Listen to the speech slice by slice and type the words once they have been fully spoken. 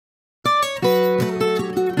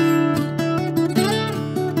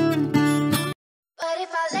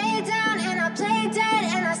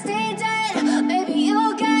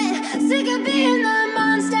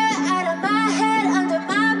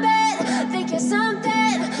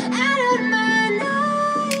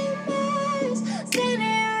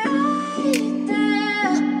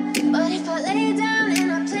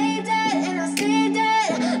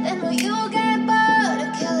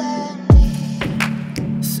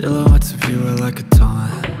Silhouettes of you are like a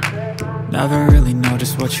taunt. Never really know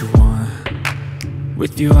just what you want.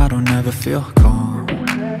 With you I don't ever feel calm.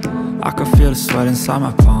 I can feel the sweat inside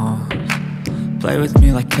my palms. Play with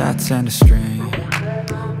me like cats and a string.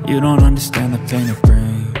 You don't understand the pain it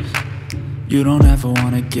brings. You don't ever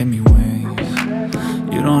wanna give me wings.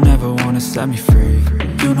 You don't ever wanna set me free.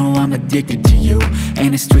 You know I'm addicted to you,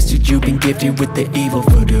 and it's twisted, you've been gifted with the evil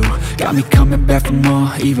voodoo. Got me coming back for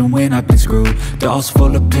more, even when I've been screwed. Dolls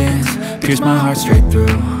full of pins, pierce my heart straight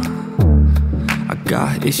through. I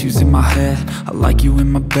got issues in my head, I like you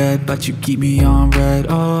in my bed, but you keep me on red.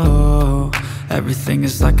 Oh, everything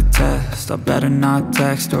is like a test, I better not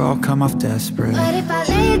text or I'll come off desperate. But if I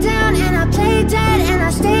lay down and I play dead and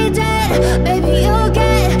I stay dead, baby you'll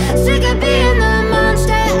get sick of being the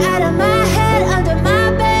monster out of my head, under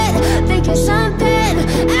my bed, thinking something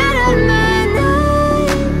out of my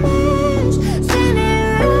nightmares,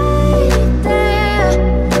 standing right there.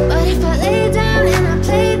 But if I lay down and I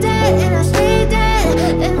play dead and I stay dead,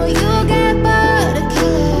 then will you get bored of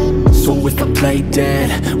killing me? So if I play dead,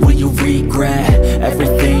 will you regret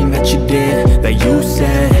everything that you did, that you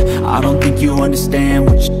said? I don't think you understand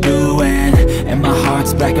what you're doing, and my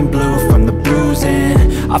heart's black and blue from the bruising.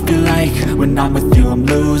 I feel like when I'm with you I'm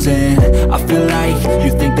losing. I feel like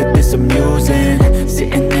you think that this amusing,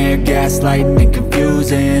 sitting there gaslighting and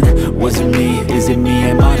confusing. Was it me? Is it me?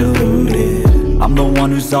 Am I deluded? I'm the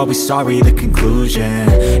one who's always sorry, the conclusion,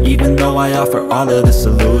 even though I offer all of the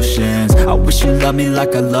solutions. I wish you loved me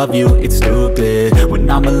like I love you, it's stupid. When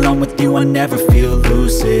I'm alone with you I never feel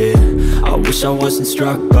lucid. I wish I wasn't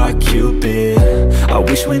struck by Cupid. I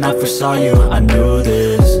wish when I first saw you I knew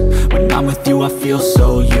this. When I'm with you I feel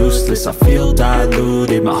so useless, I feel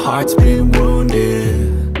diluted, my heart's been wounded.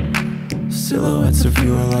 Silhouettes of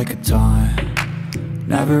you are like a taunt.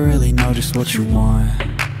 Never really know just what you want.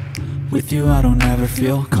 With you I don't ever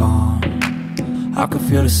feel calm. I can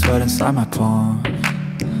feel the sweat inside my palms.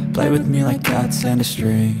 Play with me like cats and a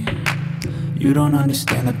string. You don't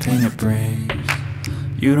understand the pain it brings.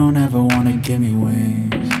 You don't ever wanna give me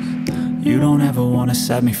wings. You don't ever wanna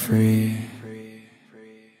set me free.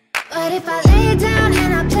 But if I lay down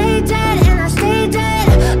and I play dead and I stay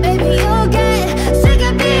dead, baby you'll get sick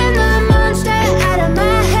of being the monster out of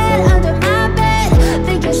my head, under my bed,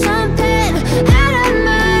 thinking something out of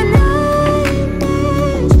my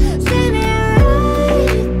nightmares, standing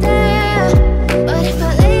right there. But if I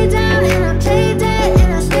lay down and I play dead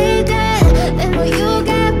and I stay dead, then will you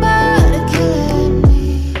get bored of killing me?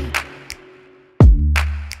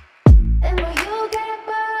 Then will you get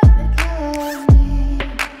bored of killing me?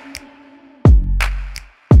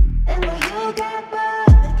 And will you get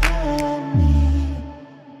bored of killing me?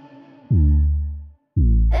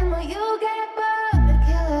 And will you get bored of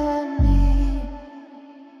killing me?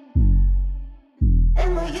 And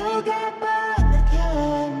will you get bored of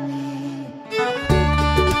killing me?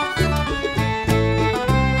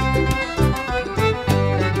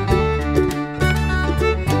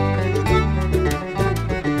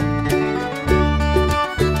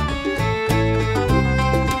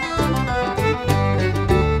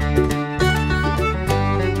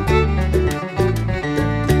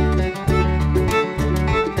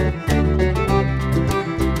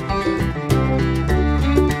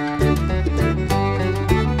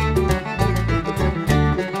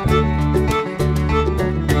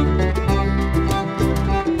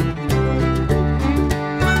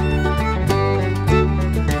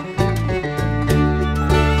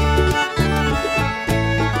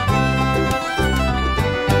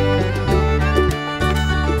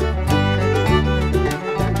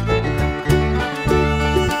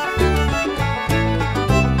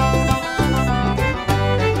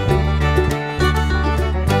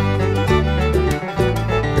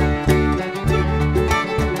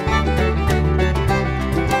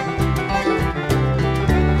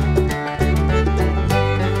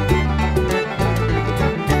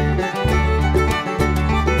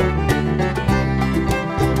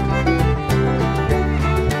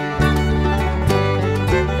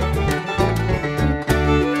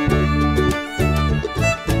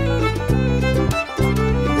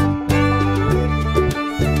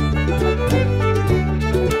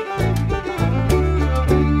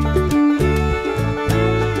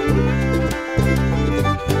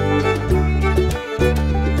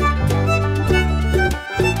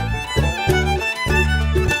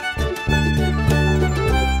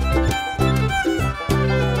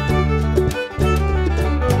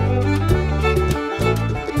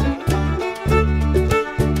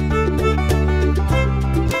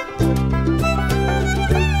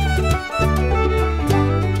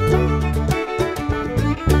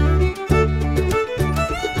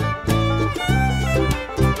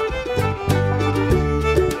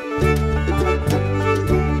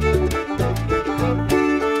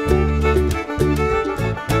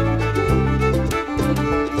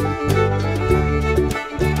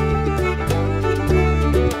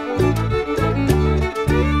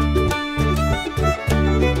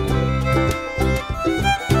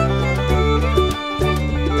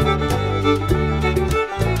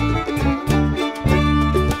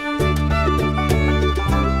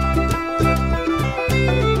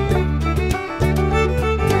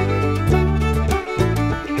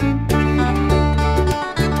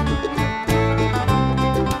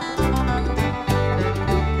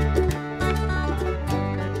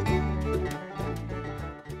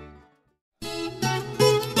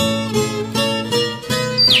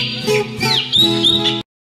 We'll